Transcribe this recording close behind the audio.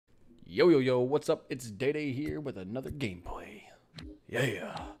Yo, yo, yo, what's up? It's Day Day here with another gameplay.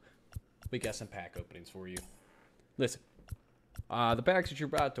 Yeah. We got some pack openings for you. Listen, the packs that you're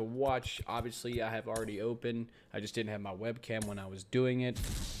about to watch, obviously I have already opened. I just didn't have my webcam when I was doing it.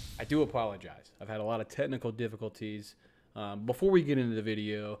 I do apologize. I've had a lot of technical difficulties. Before we get into the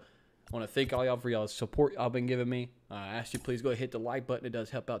video, I want to thank all y'all for y'all's support y'all been giving me. I ask you please go ahead and hit the like button. It does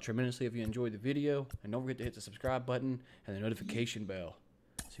help out tremendously if you enjoyed the video. And don't forget to hit the subscribe button and the notification bell,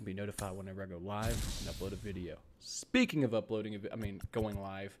 so you'll be notified whenever I go live and upload a video. Speaking of going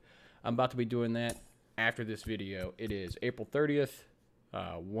live, I'm about to be doing that after this video. It is April 30th,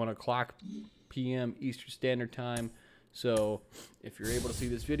 1 o'clock p.m. Eastern Standard Time. So if you're able to see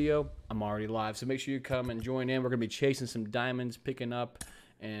this video, I'm already live. So make sure you come and join in. We're going to be chasing some diamonds, picking up,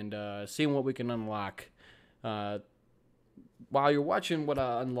 and seeing what we can unlock. While you're watching what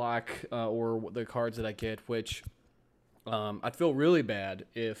I unlock or the cards that I get, which I'd feel really bad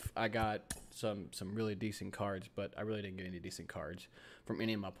if I got some really decent cards, but I really didn't get any decent cards from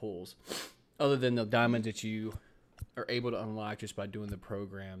any of my pulls, other than the diamonds that you are able to unlock just by doing the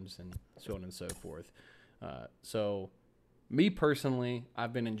programs and so on and so forth. So me personally,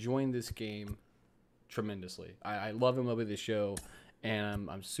 I've been enjoying this game tremendously. I love MLB The Show, and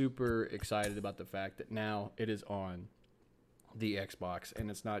I'm super excited about the fact that now it is on the Xbox and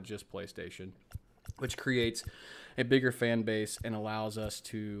it's not just PlayStation, which creates a bigger fan base and allows us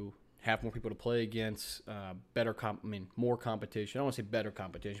to have more people to play against, more competition. I don't want to say better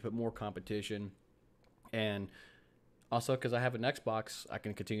competition, but more competition. And also, because I have an Xbox, I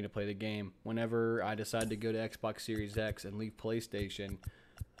can continue to play the game. Whenever I decide to go to Xbox Series X and leave PlayStation,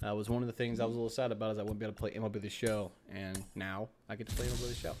 was one of the things I was a little sad about, is I wouldn't be able to play MLB The Show, and now I get to play MLB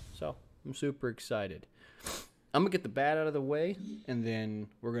The Show. So I'm super excited. I'm going to get the bad out of the way, and then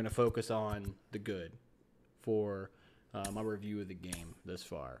we're going to focus on the good for my review of the game thus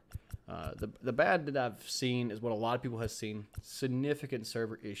far. The bad that I've seen is what a lot of people have seen: significant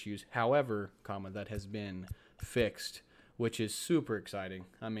server issues. However, that has been fixed, which is super exciting.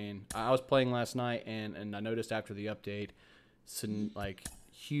 I mean, I was playing last night, and I noticed after the update, some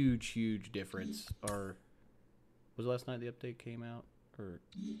huge difference. Or was it last night the update came out? Or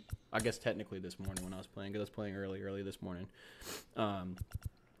I guess technically this morning when I was playing, because I was playing early this morning.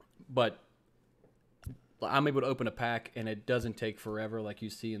 But I'm able to open a pack, and it doesn't take forever like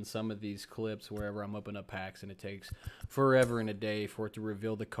you see in some of these clips wherever I'm opening up packs, and it takes forever and a day for it to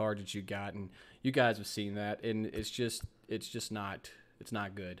reveal the card that you got. And you guys have seen that, and it's just not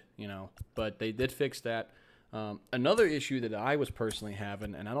good, you know. But they did fix that. Another issue that I was personally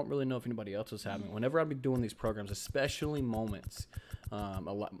having, and I don't really know if anybody else was having, whenever I'd be doing these programs, especially moments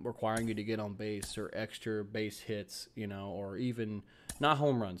requiring you to get on base or extra base hits, you know, or even not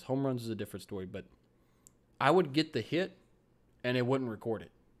home runs. Home runs is a different story, but I would get the hit and it wouldn't record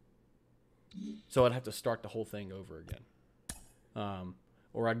it. So I'd have to start the whole thing over again.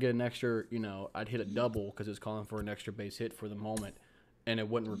 Or I'd get an extra, you know, I'd hit a double because it's calling for an extra base hit for the moment, and it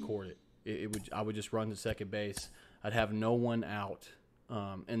wouldn't record it. I would just run to second base. I'd have no one out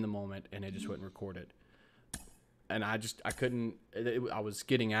in the moment, and it just wouldn't record it. And I couldn't. I was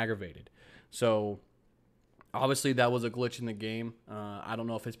getting aggravated. So obviously that was a glitch in the game. I don't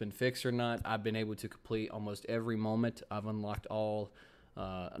know if it's been fixed or not. I've been able to complete almost every moment. I've unlocked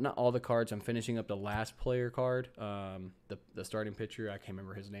not all the cards. I'm finishing up the last player card, the starting pitcher. I can't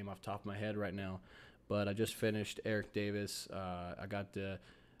remember his name off the top of my head right now, but I just finished Eric Davis. I got the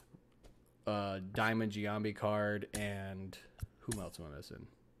Diamond Giambi card, and who else am I missing?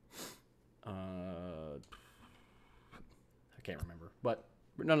 I can't remember, but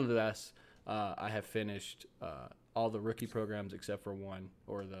nonetheless, I have finished all the rookie programs except for one,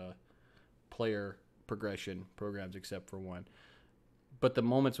 or the player progression programs except for one. But the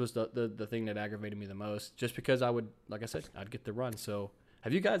moments was the thing that aggravated me the most, just because I would, like I said, I'd get the run. So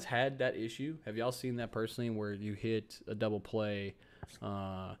have you guys had that issue? Have y'all seen that personally, where you hit a double play,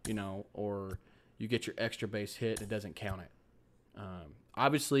 you know, or you get your extra base hit and it doesn't count it?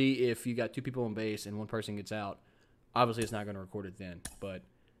 Obviously, if you got two people on base and one person gets out, obviously it's not going to record it then. But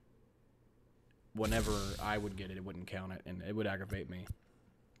whenever I would get it, it wouldn't count it, and it would aggravate me.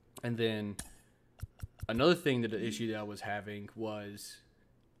 And then another thing, the issue that I was having was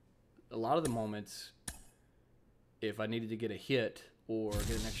a lot of the moments, if I needed to get a hit or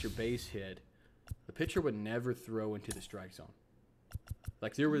get an extra base hit, the pitcher would never throw into the strike zone.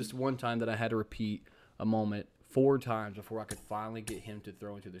 Like, there was one time that I had to repeat a moment 4 times before I could finally get him to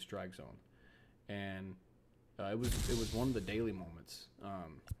throw into the strike zone. And it was one of the daily moments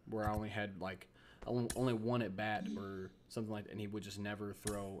where I only had only one at bat or something like that, and he would just never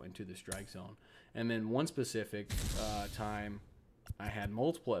throw into the strike zone. And then one specific time I had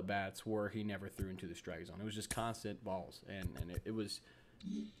multiple at bats where he never threw into the strike zone. It was just constant balls, and it was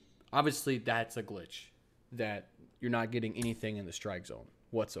obviously that's a glitch that you're not getting anything in the strike zone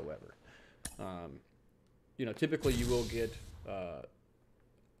whatsoever. Typically you will get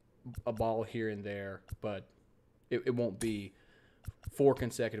a ball here and there, but it won't be 4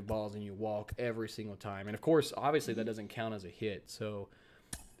 consecutive balls and you walk every single time. And of course, obviously that doesn't count as a hit. So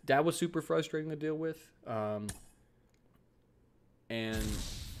that was super frustrating to deal with. And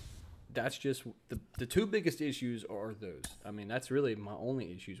that's just the 2 biggest issues are those. I mean, that's really my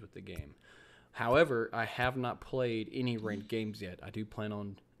only issues with the game. However, I have not played any ranked games yet. I do plan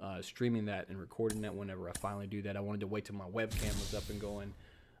on streaming that and recording that whenever I finally do that. I wanted to wait till my webcam was up and going.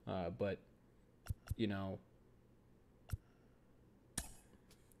 But,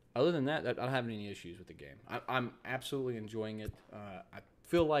 other than that, I don't have any issues with the game. I'm absolutely enjoying it. I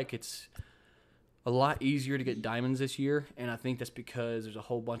feel like it's a lot easier to get diamonds this year, and I think that's because there's a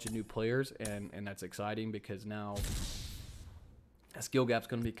whole bunch of new players, and that's exciting because now a skill gap's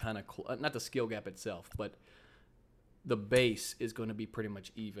going to be kind of not the skill gap itself, but the base is going to be pretty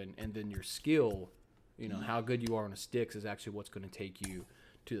much even, and then your skill, how good you are on the sticks is actually what's going to take you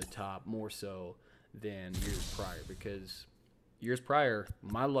to the top more so than years prior, because years prior,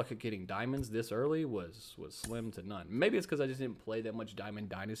 my luck at getting diamonds this early was slim to none. Maybe it's because I just didn't play that much Diamond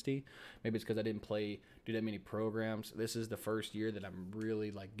Dynasty. Maybe it's because I didn't do that many programs. This is the first year that I'm really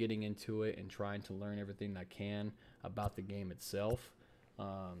like getting into it and trying to learn everything I can about the game itself.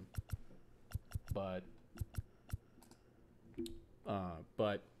 But well,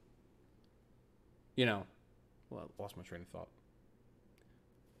 I lost my train of thought.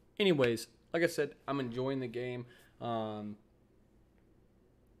 Anyways, like I said, I'm enjoying the game.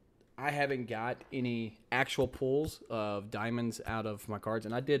 I haven't got any actual pulls of diamonds out of my cards,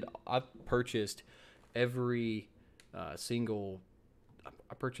 and I've purchased every single.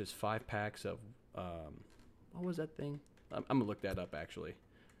 I purchased 5 packs of what was that thing? I'm gonna look that up actually.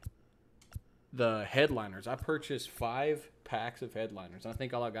 The headliners. I purchased 5 packs of headliners. And I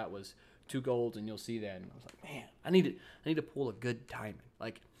think all I got was 2 golds, and you'll see that. And I was like, man, I need to pull a good diamond.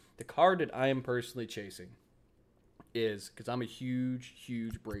 Like the card that I am personally chasing is, because I'm a huge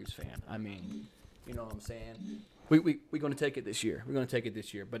Braves fan. I mean, you know what I'm saying? We're going to take it this year. We're going to take it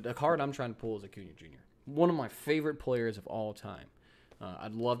this year. But the card I'm trying to pull is Acuna Jr., one of my favorite players of all time.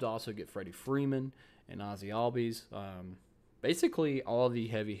 I'd love to also get Freddie Freeman and Ozzie Albies. Basically, all the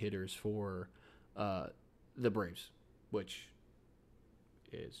heavy hitters for the Braves, which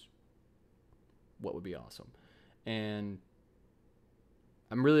is what would be awesome. And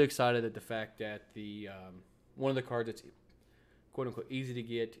I'm really excited at the fact that the one of the cards that's quote-unquote easy to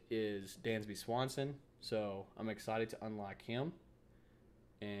get is Dansby Swanson. So I'm excited to unlock him.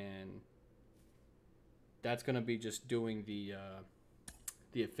 And that's going to be just doing the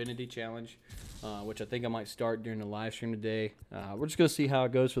Affinity Challenge, which I think I might start during the live stream today. We're just going to see how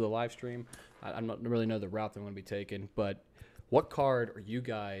it goes for the live stream. I don't really know the route that I'm going to be taking. But what card are you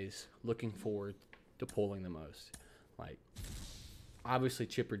guys looking forward to pulling the most? Like, obviously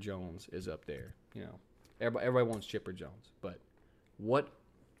Chipper Jones is up there, Everybody wants Chipper Jones, but what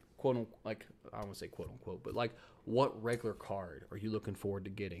quote unquote, like I don't want to say quote unquote, but like what regular card are you looking forward to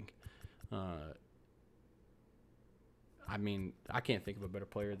getting? I mean, I can't think of a better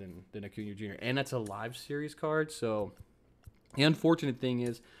player than Acuna Jr. And that's a live series card. So the unfortunate thing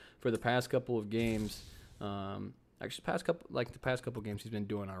is, for the past couple of games, actually the past couple of games he's been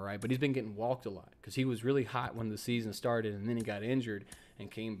doing all right, but he's been getting walked a lot because he was really hot when the season started, and then he got injured and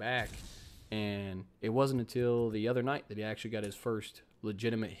came back. And it wasn't until the other night that he actually got his first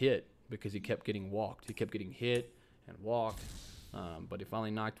legitimate hit, because he kept getting walked. He kept getting hit and walked, but he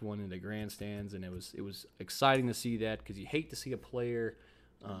finally knocked one into the grandstands, and it was exciting to see that, because you hate to see a player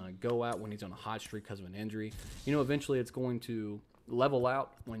go out when he's on a hot streak because of an injury. Eventually it's going to level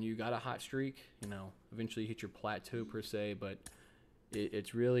out when you got a hot streak. Eventually you hit your plateau per se, but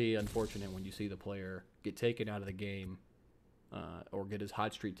it's really unfortunate when you see the player get taken out of the game or get his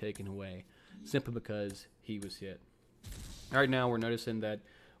hot streak taken away simply because he was hit. Right now we're noticing that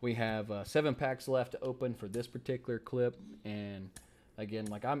we have 7 packs left to open for this particular clip, and again,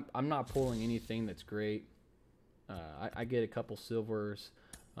 like I'm not pulling anything that's great. I get a couple silvers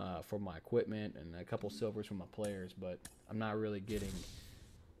for my equipment and a couple silvers from my players, but I'm not really getting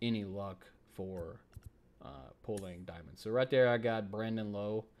any luck for pulling diamonds. So right there I got Brandon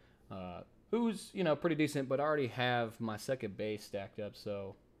Lowe, who's pretty decent, but I already have my second base stacked up.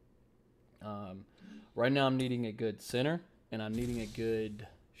 So right now I'm needing a good center, and I'm needing a good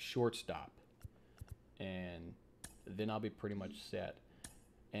shortstop, and then I'll be pretty much set.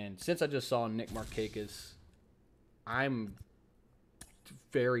 And since I just saw Nick Markakis, I'm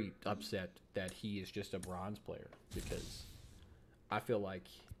very upset that he is just a bronze player, because I feel like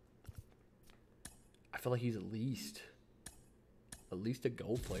he's at least a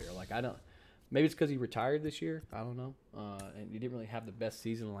gold player. Like, I don't. Maybe it's because he retired this year. I don't know. And he didn't really have the best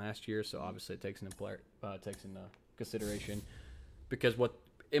season last year, so obviously it takes into consideration. Because what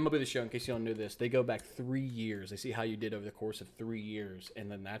MLB The Show, in case you don't know this, they go back 3 years. They see how you did over the course of 3 years,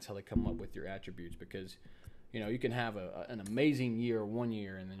 and then that's how they come up with your attributes. Because, you can have an amazing year 1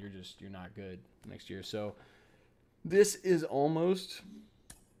 year, and then you're not good next year. So this is almost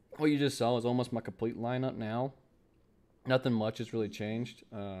what you just saw is almost my complete lineup now. Nothing much has really changed,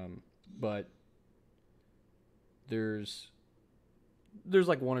 but there's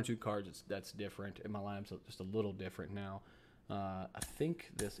like 1 or 2 cards that's different, and my lineup's just a little different now. I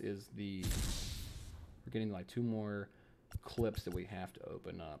think this is we're getting like 2 more clips that we have to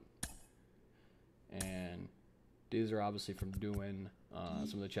open up, and these are obviously from doing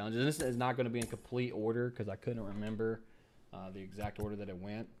some of the challenges. And this is not going to be in complete order because I couldn't remember the exact order that it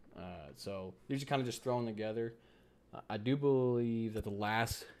went. So these are kind of just thrown together. I do believe that the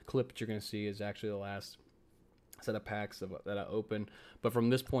last clip that you're going to see is actually the last set of packs that I open. But from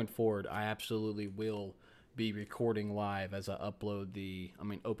this point forward, I absolutely will be recording live as I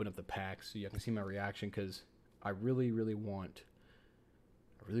open up the packs, so you can see my reaction, because I really want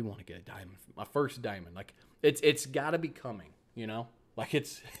to get a diamond, my first diamond. Like, it's got to be coming, like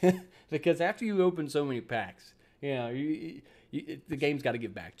it's because after you open so many packs, the game's got to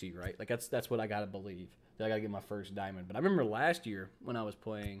give back to you, right? Like, that's what I got to believe, that I got to get my first diamond. But I remember last year when I was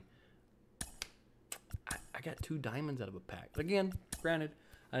playing, I got 2 diamonds out of a pack. Again, granted,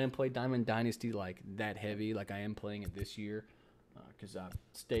 I didn't play Diamond Dynasty like that heavy like I am playing it this year, because I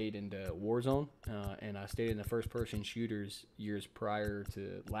stayed into Warzone, and I stayed in the first-person shooters years prior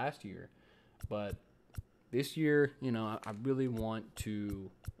to last year. But this year, I really want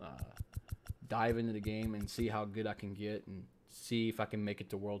to dive into the game and see how good I can get, and see if I can make it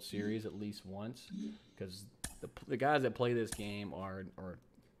to World Series at least once, because the guys that play this game are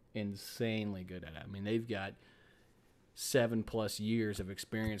insanely good at it. I mean, they've got 7+ years of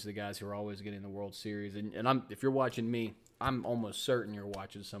experience, the guys who are always getting the World Series. And if you're watching me, I'm almost certain you're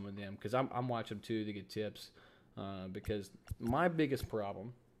watching some of them, because I'm watching them too to get tips, because my biggest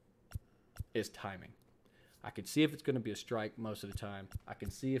problem is timing. I can see if it's going to be a strike most of the time. I can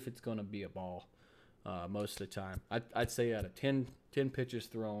see if it's going to be a ball most of the time. I'd say out of 10 pitches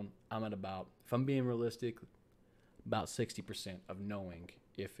thrown, I'm at about, if I'm being realistic, about 60% of knowing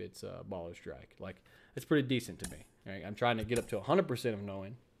if it's a ball or strike. Like, it's pretty decent to me. Right? I'm trying to get up to 100% of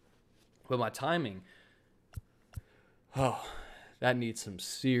knowing, but my timing, that needs some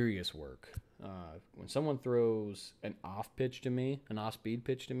serious work. When someone throws an off-speed pitch to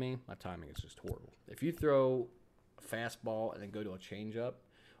me, my timing is just horrible. If you throw a fastball and then go to a changeup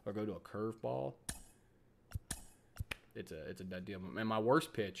or go to a curveball, it's a dead deal. And my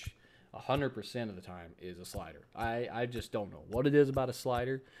worst pitch, 100% of the time, is a slider. I just don't know what it is about a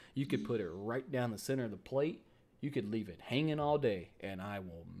slider. You could put it right down the center of the plate. You could leave it hanging all day, and I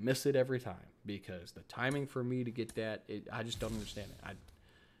will miss it every time, because the timing for me to get that, I just don't understand it.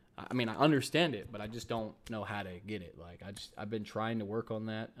 I mean, I understand it, but I just don't know how to get it. Like, I've been trying to work on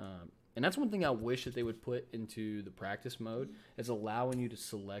that. And that's one thing I wish that they would put into the practice mode, is allowing you to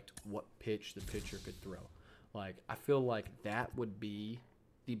select what pitch the pitcher could throw. Like, I feel like that would be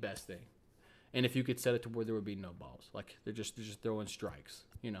the best thing. And if you could set it to where there would be no balls, like they're just throwing strikes,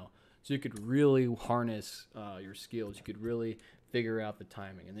 so you could really harness your skills. You could really figure out the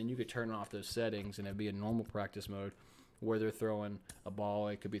timing, and then you could turn off those settings, and it'd be a normal practice mode where they're throwing a ball.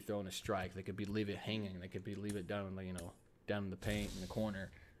 It could be throwing a strike. They could be leave it hanging. They could be leave it down, down in the paint in the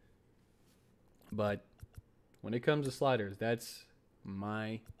corner. But when it comes to sliders, that's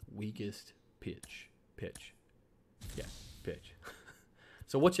my weakest pitch. Yeah, pitch.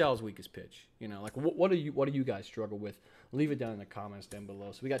 So what's y'all's weakest pitch? Like, what do you guys struggle with? Leave it down in the comments down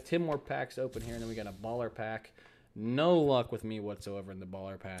below. So we got 10 more packs open here, and then we got a baller pack. No luck with me whatsoever in the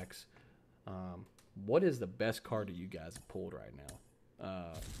baller packs. What is the best card that you guys have pulled right now?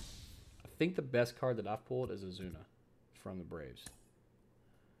 I think the best card that I've pulled is Ozuna from the Braves,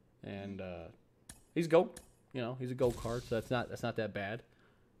 and he's gold. He's a gold card, so that's not that bad.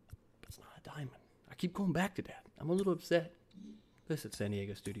 But it's not a diamond. I keep going back to that. I'm a little upset. Listen, San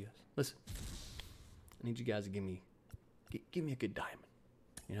Diego Studios. Listen, I need you guys to give me a good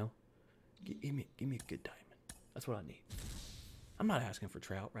diamond. Give me a good diamond. That's what I need. I'm not asking for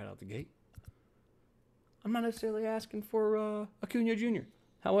Trout right out the gate. I'm not necessarily asking for Acuna Jr.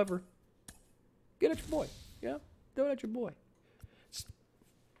 However, get at your boy. Throw it at your boy.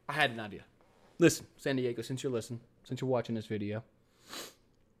 I had an idea. Listen, San Diego, since you're watching this video,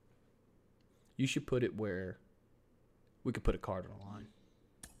 You should put it where we could put a card on the line.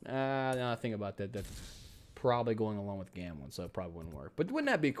 Now I think about that. That's probably going along with gambling, so it probably wouldn't work. But wouldn't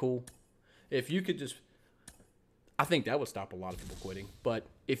that be cool? If you could just... I think that would stop a lot of people quitting. But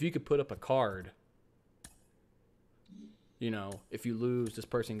if you could put up a card, you know, if you lose, this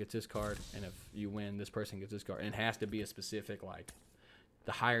person gets this card, and if you win, this person gets this card. And it has to be a specific, like,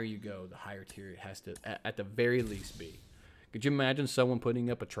 the higher you go, the higher tier it has to, at the very least, be. Could you imagine someone putting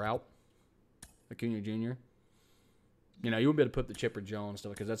up a Trout, Acuna Jr.? You know, you wouldn't be able to put the Chipper Jones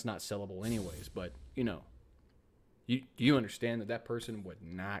stuff because that's not sellable anyways. But, you know, do you understand that that person would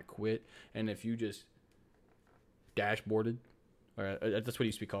not quit? And if you just dashboarded, or that's what it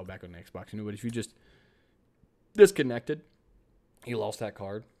used to be called back on the Xbox, you know, but if you just disconnected, you lost that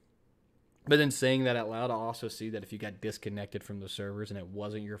card. But then saying that out loud, I also see that if you got disconnected from the servers and it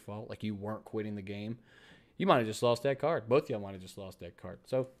wasn't your fault, like you weren't quitting the game, you might have just lost that card. Both of y'all might have just lost that card.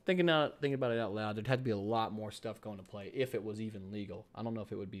 So thinking about it out loud, there'd have to be a lot more stuff going to play if it was even legal. I don't know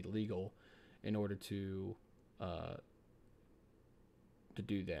if it would be legal in order to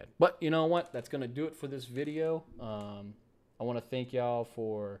do that. But you know what? That's going to do it for this video. I want to thank y'all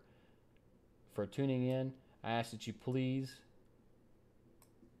for tuning in. I ask that you please...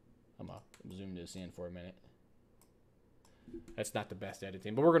 I'm going to zoom this in for a minute. That's not the best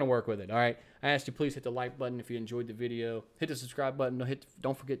editing, but we're going to work with it, all right? I ask you please hit the like button if you enjoyed the video. Hit the subscribe button.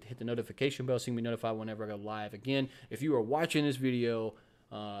 Don't forget to hit the notification bell so you can be notified whenever I go live. Again, if you are watching this video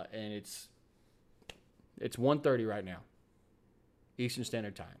and it's 1:30 right now, Eastern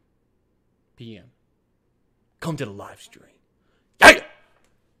Standard Time, PM, come to the live stream.